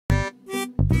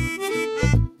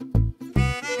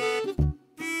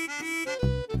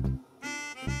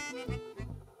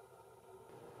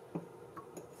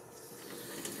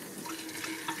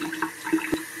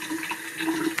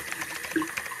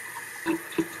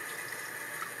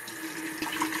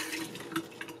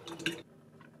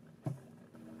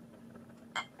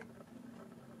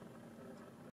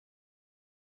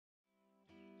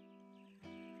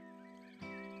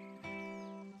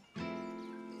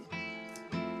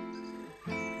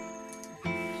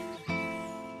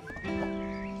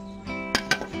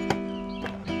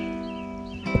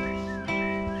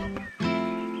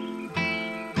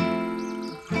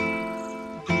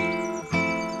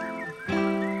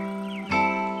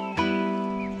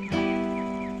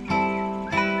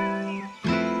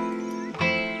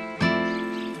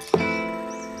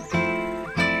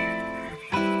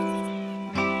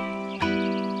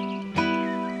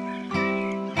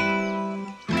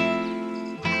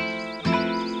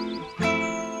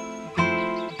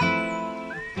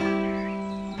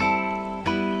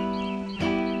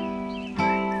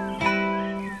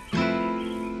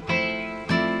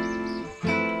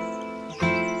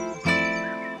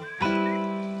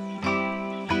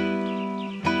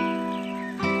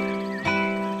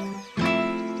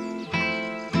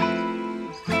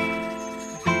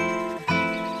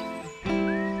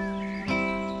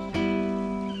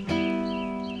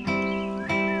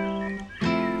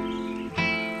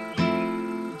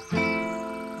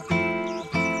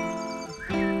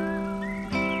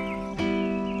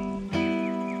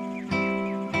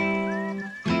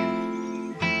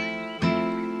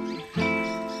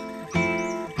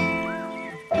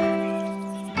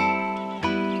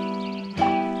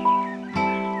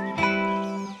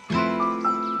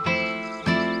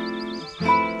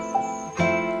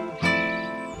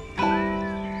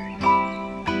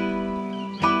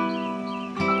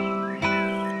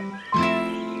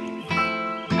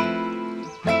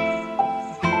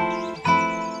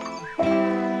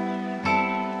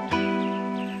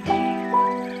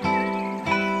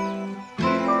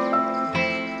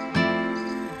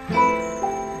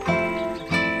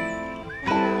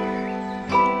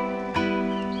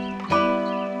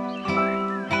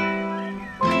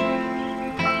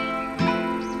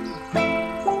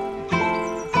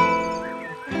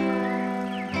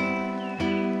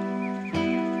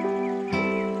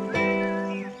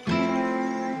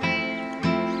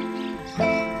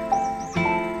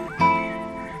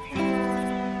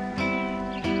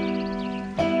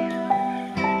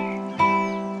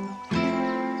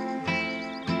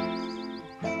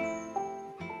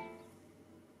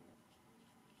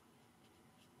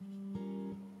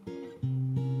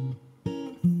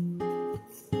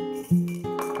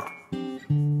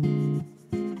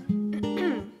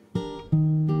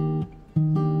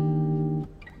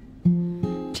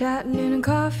Chatting in a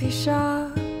coffee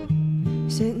shop,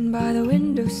 sitting by the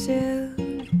windowsill,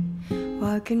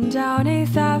 walking down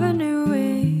 8th Avenue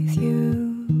with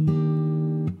you.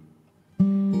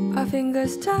 Our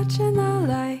fingers touching the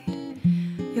light,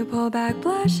 you pull back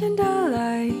blushing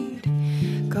delight.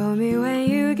 Call me when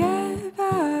you get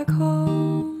back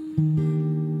home.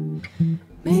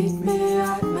 Meet me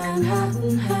at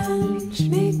Manhattanhenge,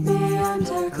 meet me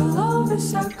under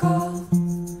Columbus Circle.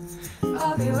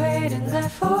 I'll be waiting there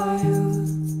for you.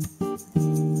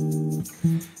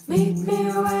 Meet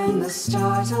me when the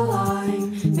stars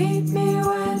align, meet me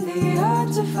when the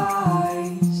earth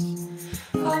divides.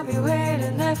 I'll be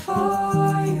waiting there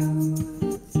for you.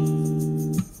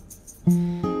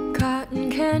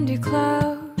 Cotton candy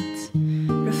clouds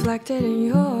reflected in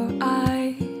your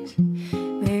eyes,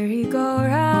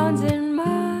 merry-go-rounds in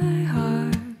my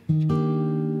heart,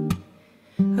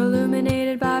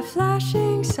 illuminated by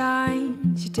flashing signs.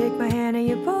 You take my hand and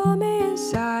you pull me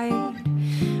inside.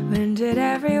 When did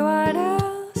everyone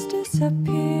else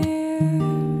disappear?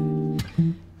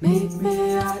 Meet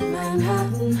me at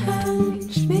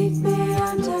Manhattanhenge, meet me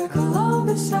under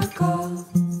Columbus Circle.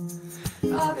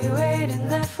 I'll be waiting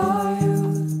there for you.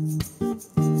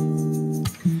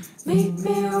 Meet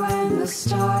me when the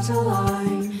stars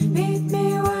align, meet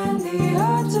me when the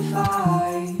earth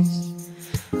divides.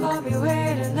 I'll be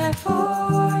waiting there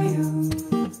for you.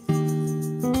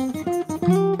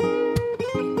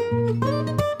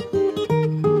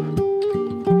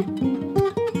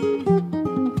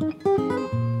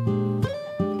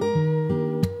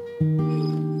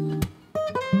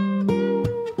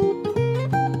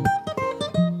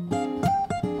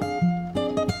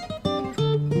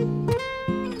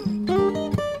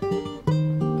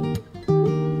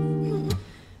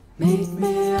 Meet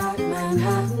me at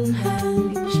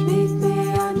Manhattanhenge, meet me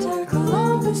under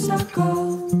Columbus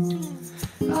Circle.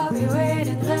 I'll be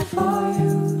waiting there for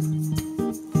you.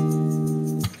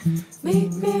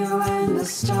 Meet me when the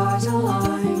stars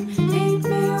align, meet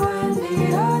me when the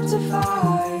earth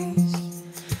divides.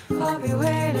 I'll be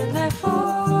waiting there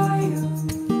for you.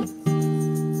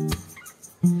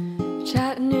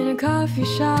 Chatting in a coffee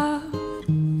shop,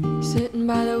 sitting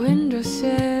by the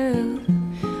windowsill,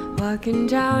 walking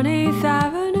down 8th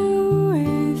Avenue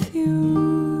with you.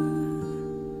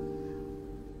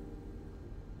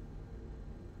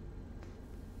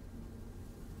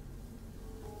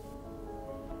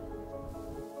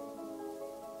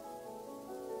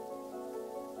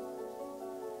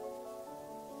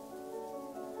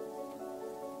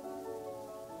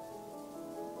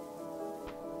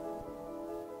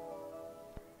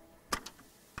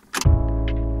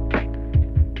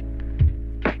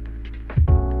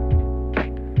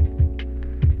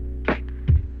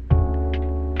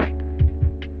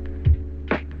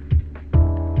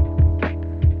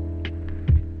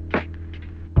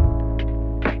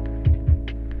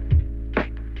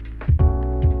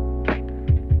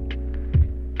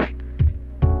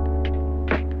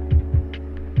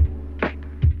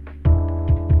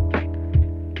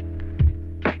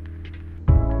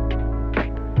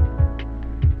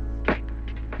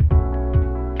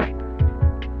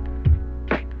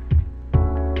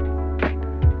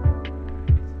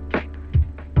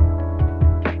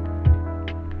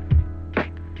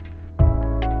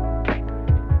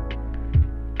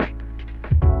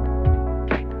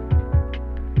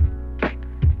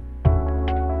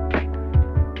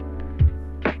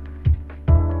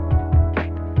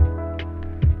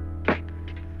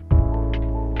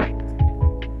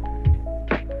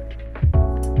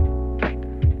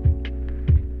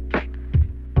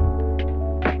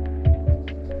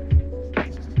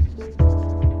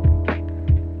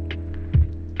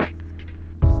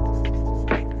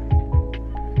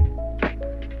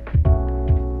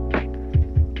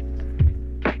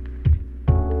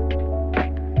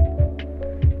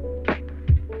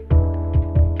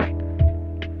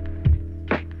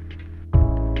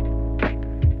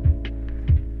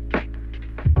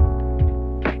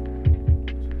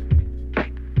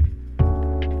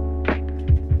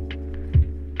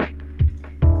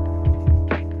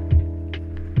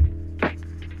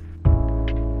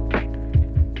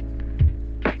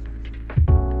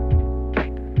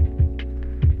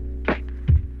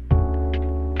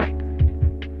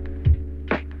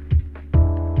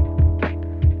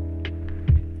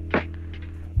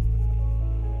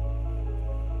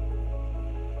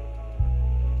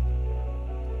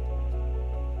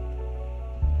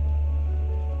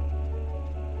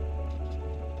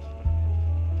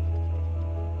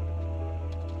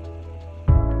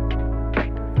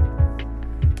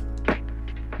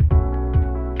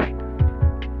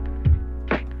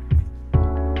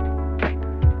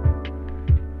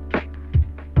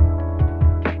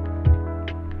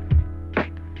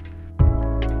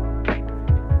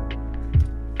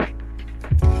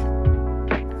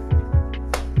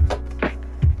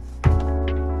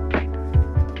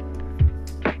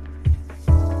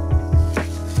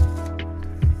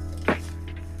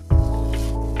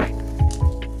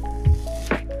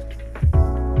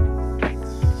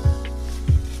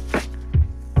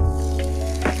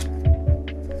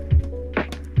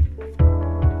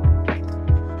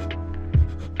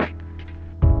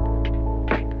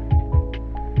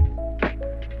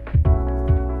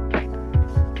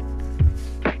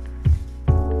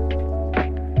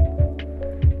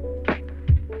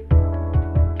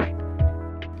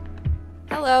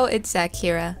 Hello, it's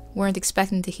Zaccura. Weren't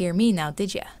expecting to hear me now,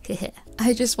 did ya?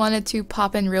 I just wanted to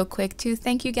pop in real quick to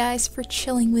thank you guys for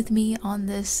chilling with me on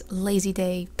this lazy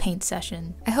day paint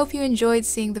session. I hope you enjoyed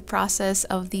seeing the process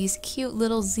of these cute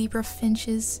little zebra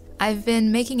finches. I've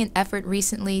been making an effort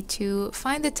recently to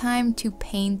find the time to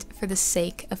paint for the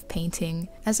sake of painting,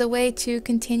 as a way to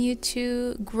continue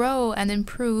to grow and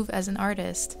improve as an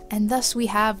artist. And thus we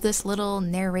have this little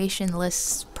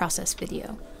narration-less process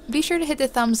video. Be sure to hit the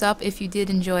thumbs up if you did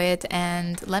enjoy it,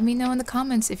 and let me know in the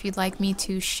comments if you'd like me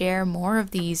to share more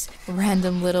of these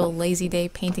random little lazy day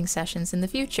painting sessions in the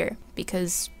future,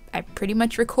 because I pretty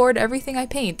much record everything I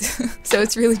paint, so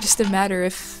it's really just a matter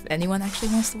if anyone actually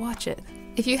wants to watch it.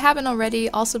 If you haven't already,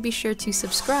 also be sure to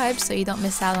subscribe so you don't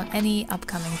miss out on any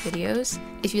upcoming videos.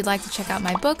 If you'd like to check out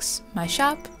my books, my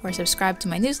shop, or subscribe to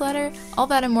my newsletter, all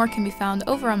that and more can be found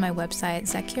over on my website,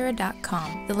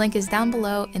 zaccura.com. The link is down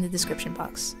below in the description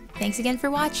box. Thanks again for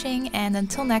watching, and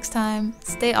until next time,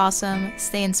 stay awesome,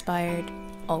 stay inspired,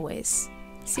 always.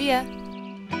 See ya!